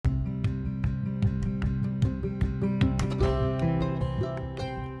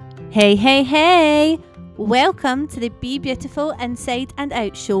Hey, hey, hey! Welcome to the Be Beautiful Inside and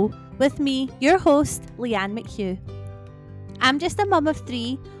Out show with me, your host, Lianne McHugh. I'm just a mum of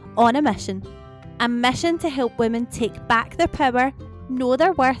 3 on a mission. A mission to help women take back their power, know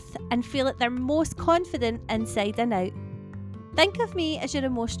their worth, and feel at their most confident inside and out. Think of me as your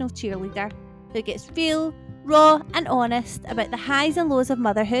emotional cheerleader who gets real, raw, and honest about the highs and lows of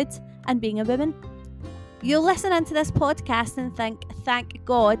motherhood and being a woman. You'll listen into this podcast and think, thank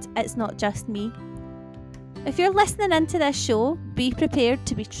God it's not just me. If you're listening into this show, be prepared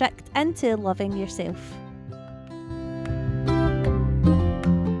to be tricked into loving yourself.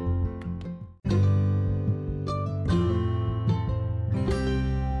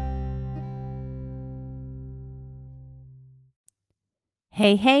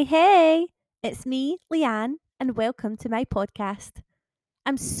 Hey, hey, hey! It's me, Lianne, and welcome to my podcast.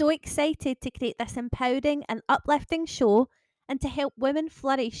 I'm so excited to create this empowering and uplifting show and to help women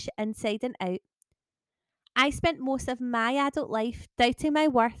flourish inside and out. I spent most of my adult life doubting my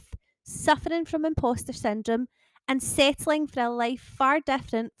worth, suffering from imposter syndrome, and settling for a life far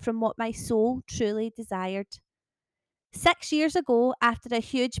different from what my soul truly desired. 6 years ago, after a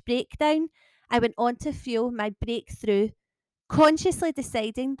huge breakdown, I went on to fuel my breakthrough, consciously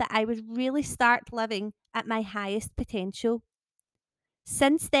deciding that I would really start living at my highest potential.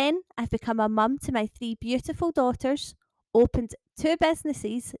 Since then, I've become a mum to my 3 beautiful daughters, opened 2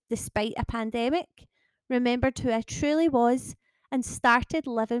 businesses despite a pandemic, remembered who I truly was, and started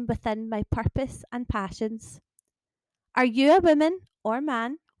living within my purpose and passions. Are you a woman or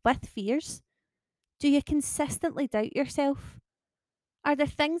man with fears? Do you consistently doubt yourself? Are there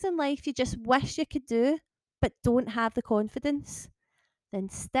things in life you just wish you could do but don't have the confidence? Then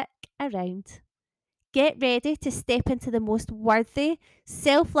stick around. Get ready to step into the most worthy,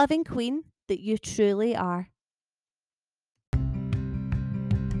 self-loving queen that you truly are.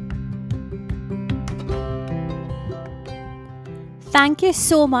 Thank you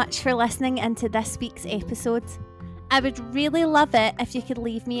so much for listening into this week's episode. I would really love it if you could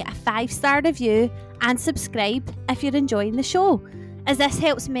leave me a 5-star review and subscribe if you're enjoying the show, as this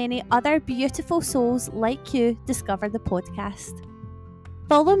helps many other beautiful souls like you discover the podcast.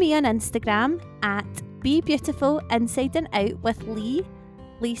 Follow me on Instagram at Be Beautiful Inside and Out with Lee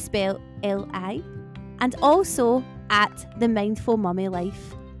spelled L-I, and also at The Mindful Mummy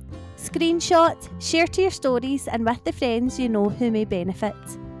Life. Screenshot, share to your stories and with the friends you know who may benefit.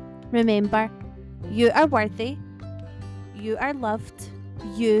 Remember, you are worthy, you are loved,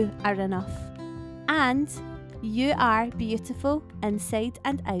 you are enough, and you are beautiful inside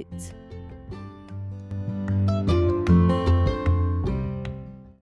and out.